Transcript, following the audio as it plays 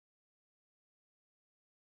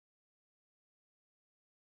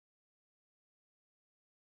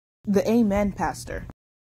The Amen Pastor.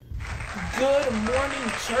 Good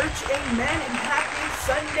morning, church. Amen. And happy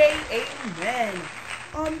Sunday. Amen.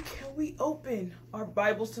 Can we open our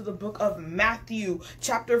Bibles to the book of Matthew,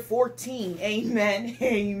 chapter 14? Amen.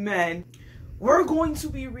 Amen. We're going to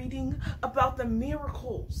be reading about the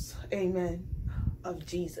miracles, amen, of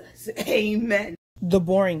Jesus. Amen. The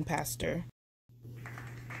Boring Pastor.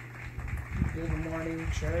 Good morning,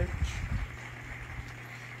 church.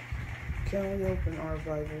 Can we open our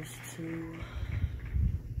Bibles to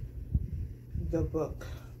the book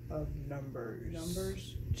of Numbers?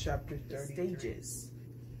 Numbers, chapter 30. Stages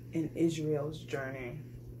in Israel's journey.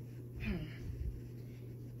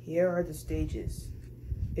 Here are the stages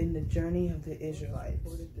in the journey of the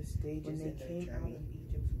Israelites. The stages when they came out of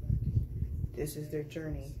Egypt. This is their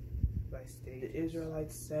journey by stage. The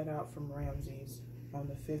Israelites set out from Ramses on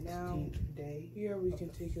the 15th day. Here we can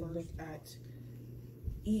take a look at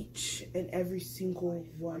each and every single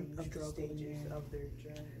one of the stages of their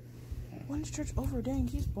journey. When's church over? Dang,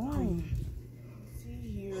 he's boring. See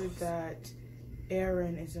here that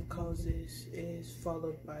Aaron is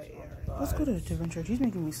followed by Aaron. Let's go to a different church. He's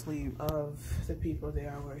making me sleep. Of the people they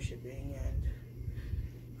are worshiping,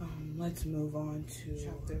 and let's move on to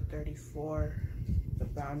chapter 34, the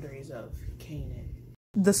boundaries of Canaan.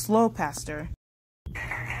 The Slow Pastor.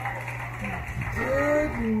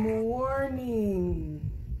 Good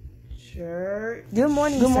morning, church. Good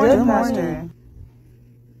morning, Good morning, Pastor.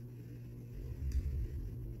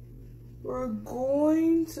 We're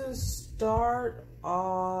going to start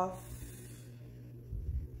off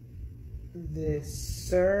this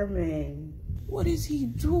sermon. What is he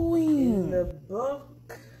doing? In the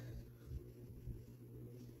book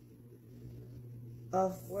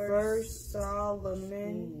of First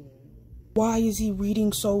Solomon. Why is he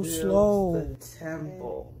reading so slow? The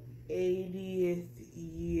temple, 80th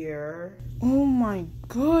year. Oh my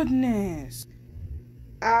goodness.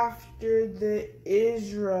 After the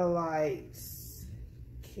Israelites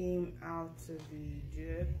came out of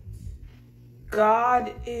Egypt.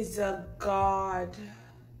 God is a God.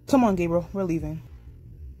 Come on, Gabriel, we're leaving.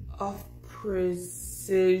 Of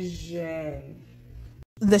precision.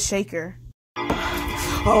 The Shaker.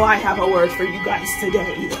 Oh, I have a word for you guys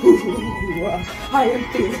today. I am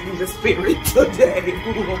feeling the spirit today.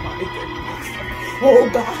 Oh my goodness. Oh,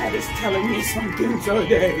 God is telling me something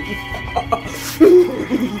today.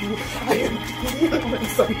 I am feeling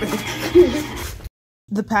something.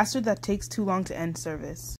 The pastor that takes too long to end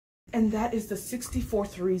service. And that is the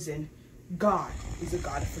 64th reason God is a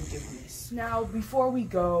God of forgiveness. Now, before we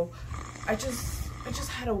go, I just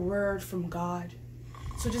had a word from God.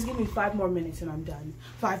 So just give me 5 more minutes and I'm done.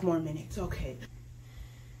 5 more minutes, okay.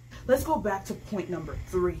 Let's go back to point number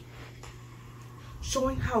 3.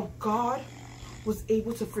 Showing how God was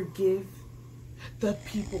able to forgive the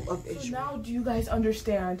people of Israel. So now do you guys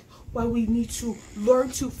understand why we need to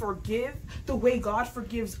learn to forgive the way God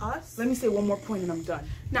forgives us? Let me say one more point and I'm done.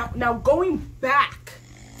 Now going back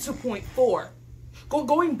to point 4.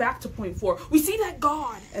 Going back to point 4. We see that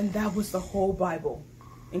God, and that was the whole Bible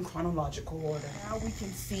in chronological order. Now we can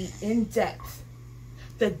see in depth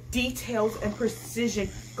the details and precision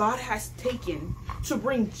God has taken to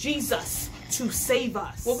bring Jesus to save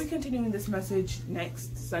us. We'll be continuing this message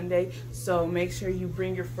next Sunday, so make sure you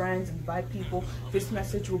bring your friends, invite people. This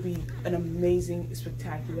message will be an amazing,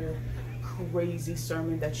 spectacular, crazy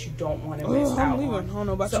sermon that you don't want to miss out on. I don't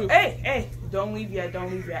know about you. Hey, don't leave yet.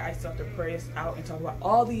 I still have to pray us out and talk about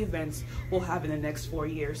all the events we'll have in the next 4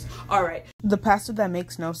 years. All right. The pastor that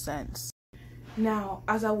makes no sense. Now,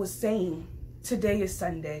 as I was saying, today is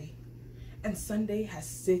Sunday. And Sunday has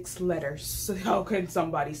 6 letters. So how can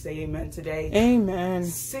somebody say amen today? Amen.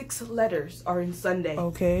 6 letters are in Sunday.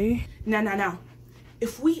 Okay. Now.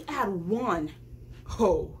 If we add 1,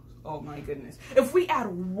 oh my goodness. If we add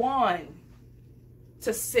 1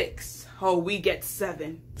 to 6, we get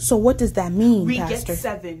 7. So what does that mean, we Pastor? Get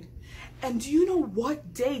 7. And do you know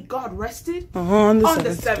what day God rested? On the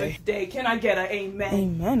 7th day. Can I get an amen?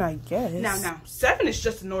 Amen, I guess. Now, 7 is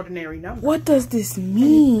just an ordinary number. What does this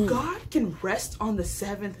mean? And if God can rest on the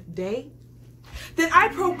 7th day, then I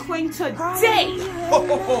proclaim today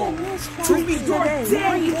to be your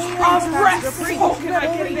day of rest. Can I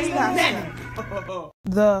get an amen?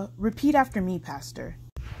 The repeat after me, Pastor.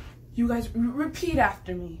 You guys, repeat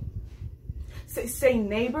after me. Say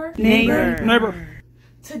neighbor. Neighbor.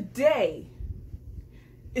 Today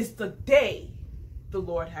is the day the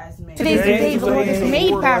Lord has made. Today's the day the Lord has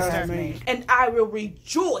made, Pastor. And I will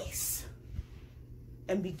rejoice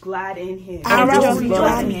and be glad in him. I will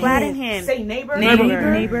rejoice and be glad in him. Say neighbor.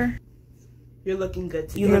 You're looking good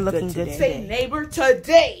today. You're looking good today. Say, neighbor,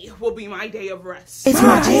 today will be my day of rest. It's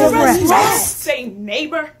my day of rest. Say,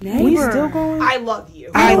 neighbor. We still going? I love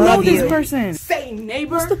you. I love you. this person. Say,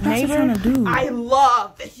 neighbor. What's the pastor trying to do? I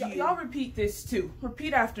love you. Y'all repeat this too.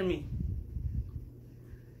 Repeat after me.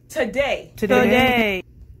 Today.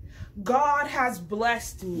 God has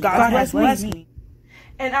blessed me. God has blessed me.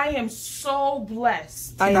 And I am so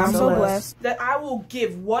blessed. I am so blessed that I will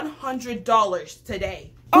give $100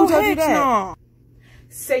 today. Oh, heck no.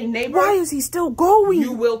 Say, neighbor. Why is he still going?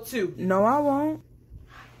 You will too. No, I won't.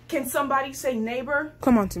 Can somebody say, neighbor?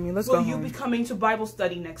 Come on to me. Let's go home. Will you be coming to Bible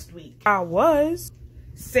study next week? I was.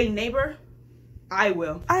 Say, neighbor. I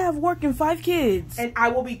will. I have work and 5 kids. And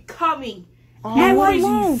I will be coming. I will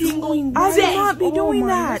not be doing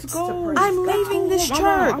that. Let's go. I'm leaving this church.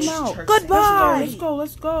 I'm out. Goodbye.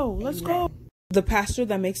 Let's go. The pastor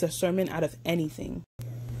that makes a sermon out of anything.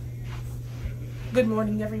 Good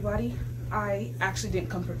morning, everybody. I actually didn't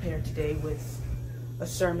come prepared today with a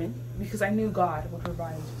sermon because I knew God would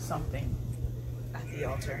provide something at the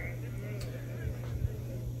altar.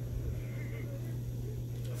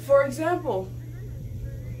 For example,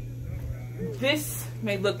 this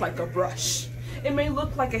may look like a brush. It may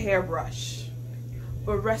look like a hairbrush,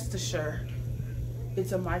 but rest assured,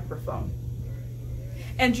 it's a microphone.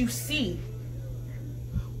 And you see,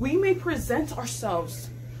 we may present ourselves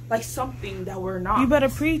like something that we're not. You better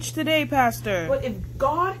preach today, pastor. But if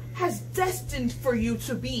God has destined for you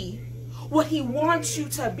to be what he wants you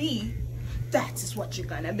to be, that is what you're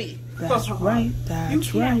gonna be. That's right. That's you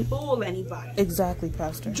can't fool anybody. Exactly,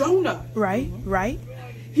 pastor. Jonah. Right.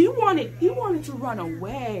 He wanted to run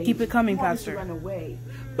away. Keep it coming, he wanted pastor. To run away.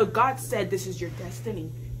 But God said, this is your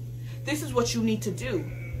destiny. This is what you need to do.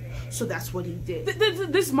 So that's what he did.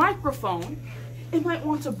 This microphone, it might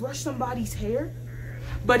want to brush somebody's hair,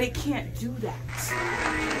 but it can't do that.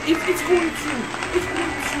 It's going to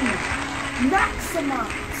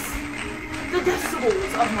maximize the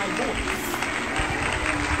decibels of my voice.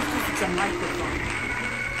 Because it's a microphone.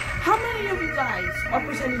 How many of you guys are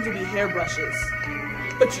pretending to be hairbrushes,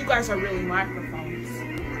 but you guys are really microphones?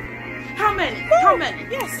 How many? Woo! How many?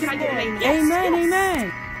 Yes. Can I get an amen? Yes. Yes.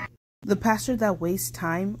 Amen. The pastor that wastes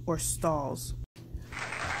time or stalls.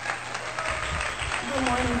 Good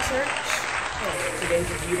morning, church. Oh, today's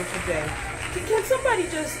a beautiful day. Can somebody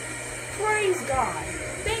just praise God?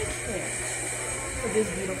 Thank him for this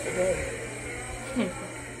beautiful day.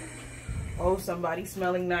 Oh, somebody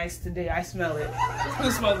smelling nice today. I smell it.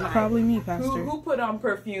 Who smells nice? Probably me, pastor. Who put on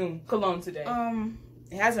perfume, cologne today?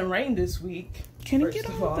 It hasn't rained this week. Can you get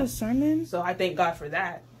on with the sermon? So I thank God for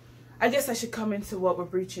that. I guess I should come into what we're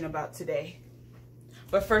preaching about today.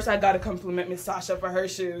 But first, I gotta compliment Miss Sasha for her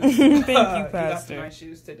shoes. Thank you, pastor. You got some nice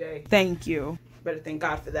shoes today. Thank you. Better thank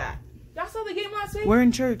God for that. Y'all saw the game last week? We're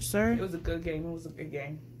in church, sir. It was a good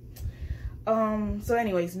game. So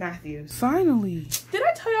anyways, Matthews. Finally. Did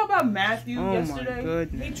I tell y'all about Matthew yesterday? My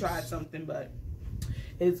goodness. He tried something, but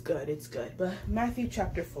it's good. But Matthew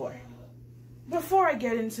chapter 4. Before I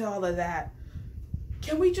get into all of that,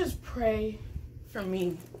 can we just pray for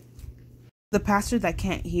me? The pastor that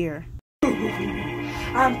can't hear.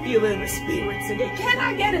 I'm feeling the spirit today. Can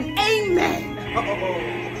I get an amen?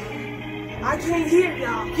 Uh-oh. I can't hear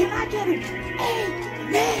y'all. Can I get an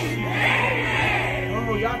amen?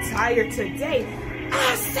 Oh, y'all tired today.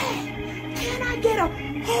 I said, can I get a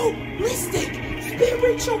holistic,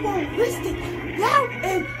 spiritualistic, loud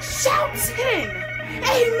and shouting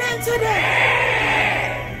amen today?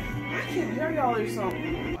 I can't hear y'all or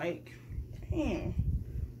something. Like, man,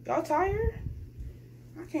 y'all tired?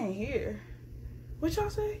 I can't hear. What y'all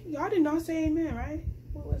say? Y'all did not say amen, right?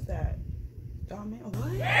 What was that?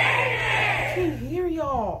 What? I can't hear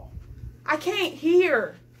y'all. I can't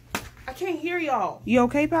hear y'all. You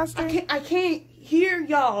okay, pastor? I can't hear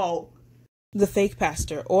y'all. The fake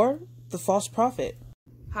pastor or the false prophet.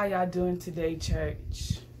 How y'all doing today,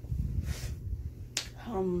 church?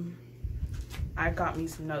 I got me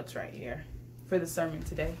some notes right here for the sermon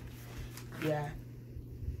today. Yeah.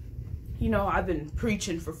 You know, I've been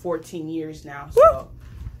preaching for 14 years now, so Woo!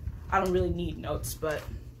 I don't really need notes, but,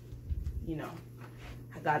 you know,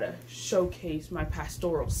 I gotta showcase my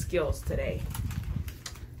pastoral skills today.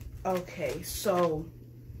 Okay, so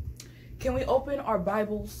can we open our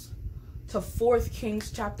Bibles to 4th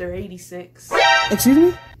Kings chapter 86? Excuse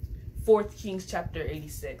me? 4th Kings chapter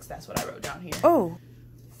 86, that's what I wrote down here. Oh.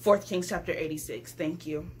 4th Kings chapter 86, thank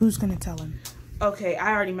you. Who's gonna tell him? Okay,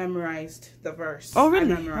 I already memorized the verse. Oh,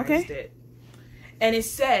 really? I memorized it. And it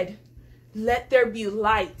said, let there be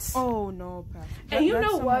light. Oh, no, pastor. And you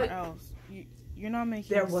know what? Else. You're not making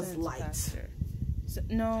there sense, was light. pastor.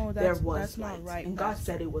 No, there was that's light, not right. and Pastor. God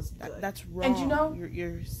said it was good. That's wrong. And you know,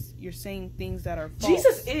 you're saying things that are false.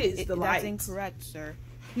 Jesus is the light. That's incorrect, sir.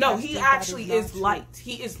 No, Pastor, he actually is true. light.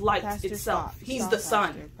 He is light Pastor, itself. stop, He's stop, the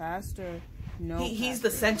sun. Pastor. No, He's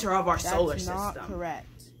the center of our solar system. That's not correct.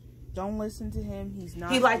 Don't listen to him. He's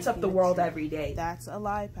not. He lights up the world every day. That's a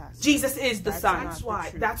lie, Pastor. Jesus is the sun.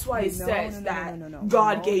 That's why it says that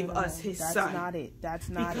God gave us his son. That's not it. That's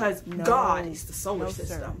not because it. God is the solar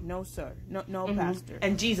system. Sir. No, sir. No, Pastor.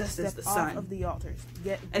 And Jesus is the son. Of the altars.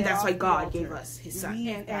 And that's why God gave us his son.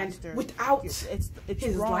 And without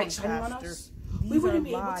his light shining on us, we wouldn't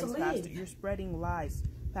be able to live. Pastor. You're spreading lies.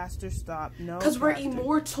 Pastor, stop. No, because we're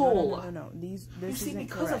immortal. No. This you see,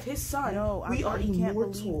 because correct. of his son, we are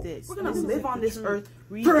immortal. This. We're going to live on this earth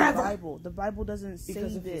Read forever. The Bible doesn't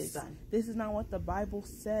say this. This is not what the Bible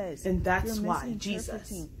says. And that's why Jesus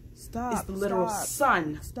is the literal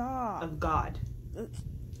son of God.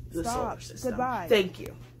 The solar system. Goodbye. Thank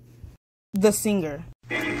you. The singer.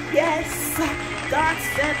 Yes, God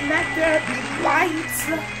said let there be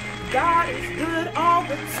light. God is good all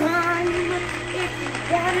the time. If you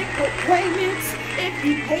want it, proclaim it. If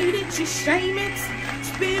you hate it, you shame it.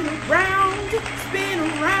 Spin around,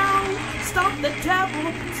 stomp the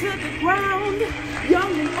devil to the ground.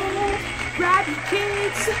 Young and old, grab your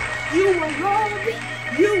kids. You are loved,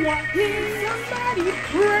 you are his. Somebody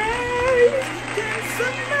praise, can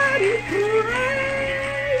somebody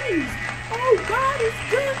praise? Oh, God is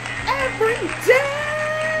good every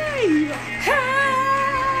day.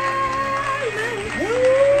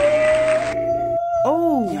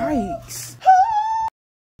 Oh, yikes.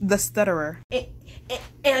 The stutterer.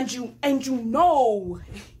 And you know,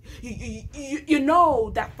 you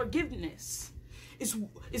know that forgiveness is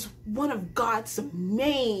one of God's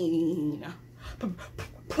main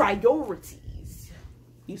priorities.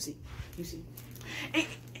 You see.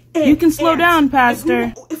 You can slow down,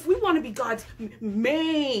 Pastor. If we want to be God's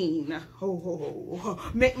main slow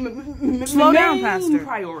down, Pastor.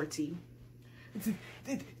 Priority,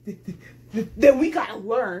 then we gotta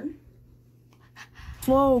learn.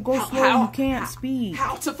 Slow, go slow. You can't speak.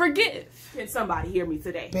 How to forgive? Can somebody hear me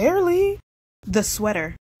today? Barely. The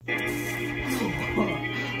sweater. I'm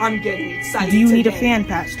getting excited. Do you need a today. fan,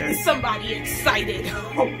 Pastor? Is somebody excited?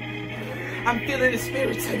 I'm feeling the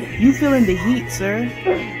spirit today. You feeling the heat, sir?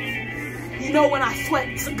 You know when I sweat,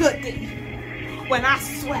 it's a good thing. When I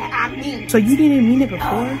sweat, I mean. So you didn't mean it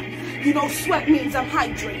before? You know, sweat means I'm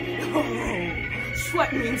hydrated.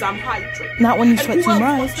 Sweat means I'm hydrated. Not when you sweat too much. Who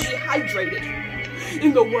else much. wants to be hydrated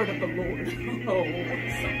in the word of the Lord? Oh,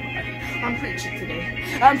 somebody.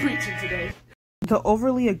 I'm preaching today. The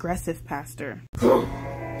overly aggressive pastor.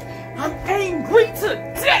 I'm angry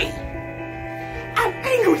today.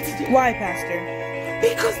 Why, Pastor?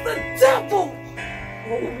 Because the devil.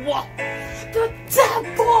 The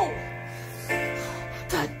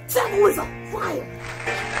devil is a liar.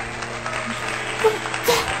 The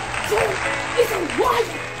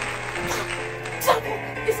devil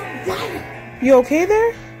is a liar. You okay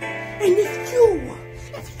there? And if you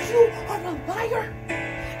are a liar,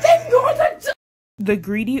 then you're the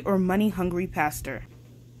greedy or money-hungry pastor.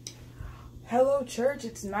 Hello, church.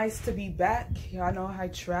 It's nice to be back. Y'all know I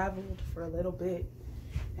traveled for a little bit.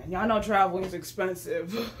 And y'all know traveling is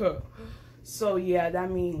expensive. So, yeah,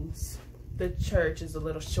 that means the church is a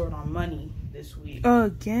little short on money this week.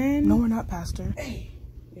 Again? No, we're not, Pastor. Hey,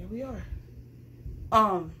 yeah, we are.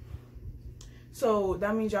 So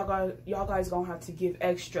that means y'all guys gonna have to give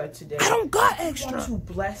extra today. I don't got extra. Want to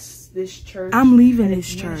bless this church. I'm leaving this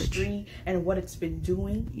church and what it's been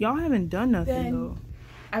doing. Y'all haven't done nothing though.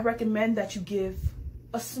 I recommend that you give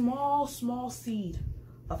a small seed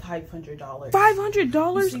of $500.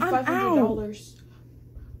 $500? I'm out.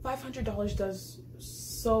 $500 does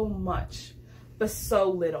so much, but so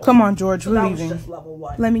little. Come on, George, so we're that leaving. Was just level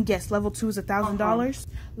 1. Let me guess. Level 2 is $1,000.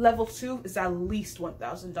 Level 2 is at least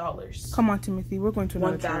 $1,000. Come on, Timothy. We're going to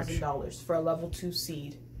another church. $1,000 for a level 2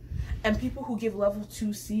 seed. And people who give level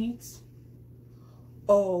 2 seeds,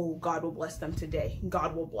 oh, God will bless them today.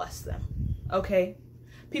 God will bless them. Okay?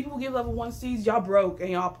 People who give level 1 seeds, y'all broke and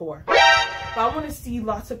y'all poor. But I want to see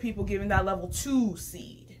lots of people giving that level 2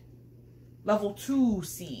 seed. Level 2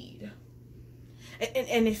 seed.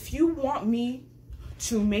 And if you want me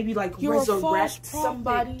to maybe like resurrect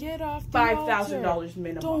somebody, $5,000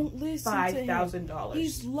 minimum. Don't listen $5,000. to him.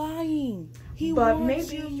 He's lying. But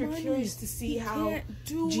maybe you're curious to see how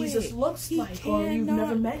Jesus looks like, or you've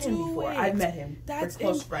never met him before. I've met him. We're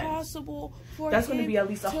close friends. That's going to be at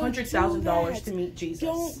least $100,000 to meet Jesus.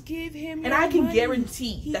 Don't give him. And I can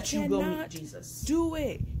guarantee that you will meet Jesus. Do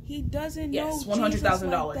it. He doesn't know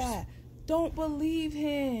 $100,000. Like that. Don't believe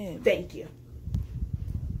him. Thank you.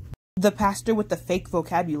 The pastor with the fake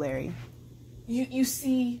vocabulary. You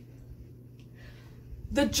see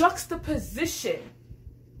the juxtaposition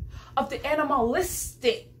of the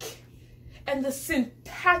animalistic and the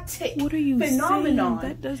synthetic phenomenon. Saying?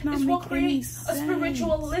 That does not is make what creates any sense. a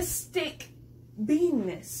spiritualistic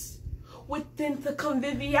beingness within the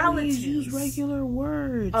convivialities. Please use regular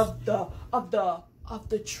words of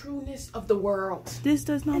the trueness of the world. This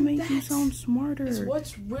does not make you sound smarter. Is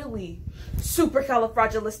what's really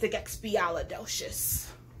supercalifragilisticexpialidocious.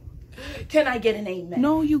 Can I get an amen?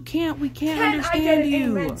 No, you can't. We can't understand I get an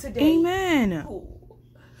you. Amen today? Amen. Ooh.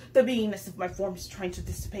 The beingness of my form is trying to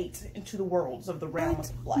dissipate into the worlds of the realm of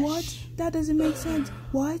flesh. What? That doesn't make sense.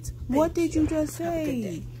 What? What did you just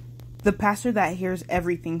say? The pastor that hears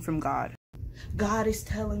everything from God. God is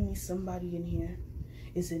telling me somebody in here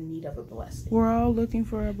is in need of a blessing. We're all looking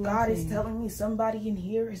for a blessing. God is telling me somebody in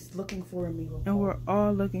here is looking for a miracle. And we're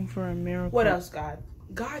all looking for a miracle. What else, God?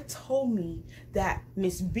 God told me that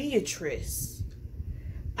Miss Beatrice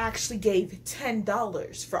actually gave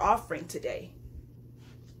 $10 for offering today,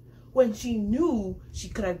 when she knew she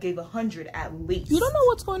could have gave 100 at least. You don't know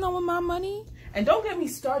what's going on with my money? And don't get me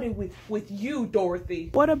started with you, Dorothy.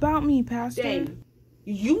 What about me, Pastor? Dang.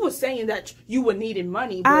 You were saying that you were needing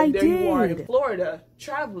money, but there you are in Florida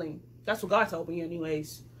traveling. That's what God told me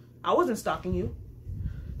anyways. I wasn't stalking you.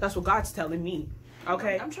 That's what God's telling me.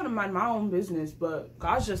 Okay? I'm trying to mind my own business, but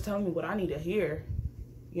God's just telling me what I need to hear.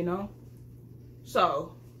 You know?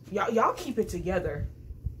 So, y'all keep it together.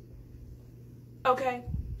 Okay?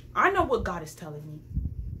 I know what God is telling me.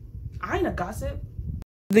 I ain't a gossip.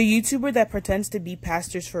 The YouTuber that pretends to be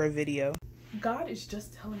pastors for a video. God is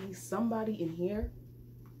just telling me somebody in here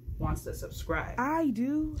wants to subscribe. I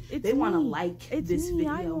do. They want to like this video.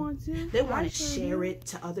 I want to. They want to share it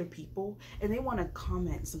to other people. And they want to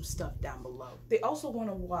comment some stuff down below. They also want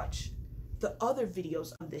to watch the other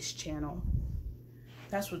videos on this channel.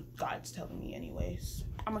 That's what God's telling me anyways.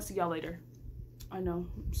 I'm going to see y'all later. I know.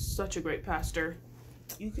 I'm such a great pastor.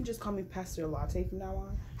 You can just call me Pastor Latte from now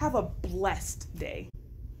on. Have a blessed day.